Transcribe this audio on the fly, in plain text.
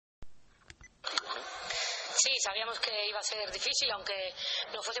Sí, sabíamos que iba a ser difícil, aunque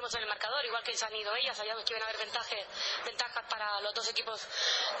no fuésemos en el marcador, igual que se han ido ellas, sabíamos que iban a haber ventajas para los dos equipos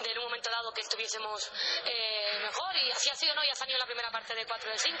en un momento dado que estuviésemos mejor, y así ha sido, ¿no? Ya se han ido en la primera parte de 4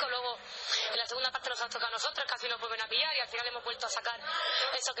 de 5, luego en la segunda parte nos ha tocado a nosotros, casi nos vuelven a pillar, y al final hemos vuelto a sacar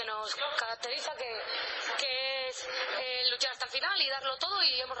eso que nos caracteriza, que es luchar hasta el final y darlo todo,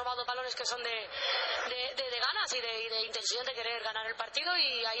 y hemos robado balones que son de ganas y de intención de querer ganar el partido,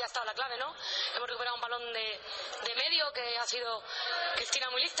 y ahí ha estado la clave, ¿no? Hemos recuperado un balón de medio que ha sido Cristina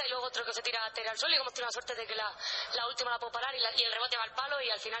muy lista, y luego otro que se tira al suelo, y hemos tenido la suerte de que la última la puedo parar, y el rebote va al palo, y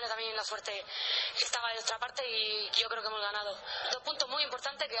al final también la suerte estaba de nuestra parte, y yo creo que hemos ganado 2 puntos muy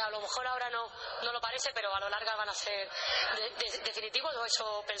importantes que a lo mejor ahora no lo parece, pero a lo largo van a ser definitivos, o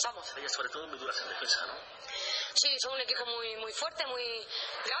eso pensamos. Ellas sobre todo muy duras en defensa, ¿no? Sí, son un equipo muy fuerte, muy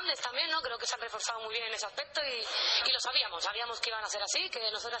grandes también, ¿no? Creo que se han reforzado muy bien en ese aspecto, y lo sabíamos que iban a ser así,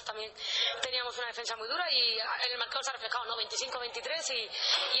 que nosotras también teníamos una defensa muy dura, y en el marcador se ha reflejado, ¿no? 25-23,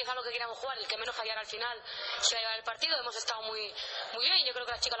 y es a lo que queríamos jugar, el que menos fallara al final se va a llevar el partido. Hemos estado muy bien, y yo creo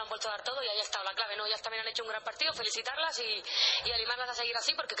que las chicas lo han vuelto a dar todo, y ahí ha estado la clave, ¿no? Ellas también han hecho un gran partido, felicitarlas y animarlas a seguir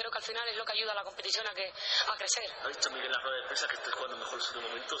así, porque creo que al final es lo que ayuda a la competición a crecer. Ha dicho Miguel en la rueda de prensa que estáis jugando mejor en los últimos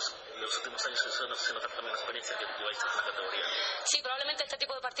momentos. En los últimos años eso no se nota también la experiencia que lleváis en esta categoría. Sí, probablemente este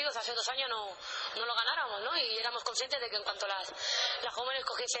tipo de partidos hace 2 años no lo ganáramos, ¿no? Y éramos conscientes de que en cuanto las jóvenes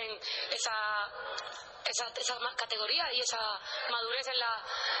cogiesen esa categoría y esa madurez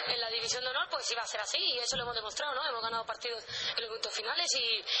en la división de honor, pues iba a ser así, y eso lo hemos demostrado, ¿no? Hemos ganado partidos en los minutos finales,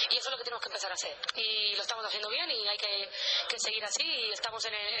 y eso es lo que tenemos que empezar a hacer, y lo estamos haciendo bien, y hay que seguir así, y estamos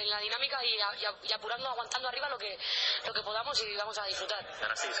en la dinámica y apurando, aguantando arriba lo que podamos, y vamos a disfrutar.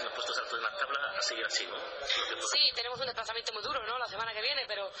 Ahora sí, se nos puestos altos en la tabla, a seguir así, ¿no? Sí, tenemos un desplazamiento muy duro, ¿no? La semana que viene,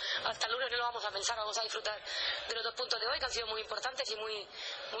 pero hasta el lunes no lo vamos a pensar, vamos a disfrutar de los 2 puntos de hoy, que han sido muy importantes y muy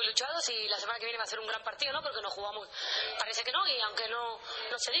luchados, y la semana que viene va a ser un gran partido, ¿no? Porque no jugamos, parece que no, y aunque no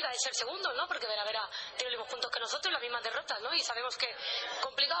se diga, es ser segundo, ¿no? Porque Vera tiene los mismos puntos que nosotros, las mismas derrotas, ¿no? Y sabemos que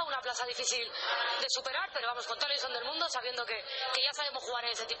complicado, una plaza difícil de superar, pero vamos con toda la ilusión del mundo, sabiendo que ya sabemos jugar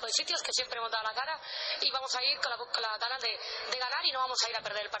en ese tipo de sitios, que siempre hemos dado la cara, y vamos a ir con la ganas de ganar, y no vamos a ir a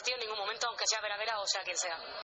perder el partido en ningún momento, aunque sea Vera o sea quien sea.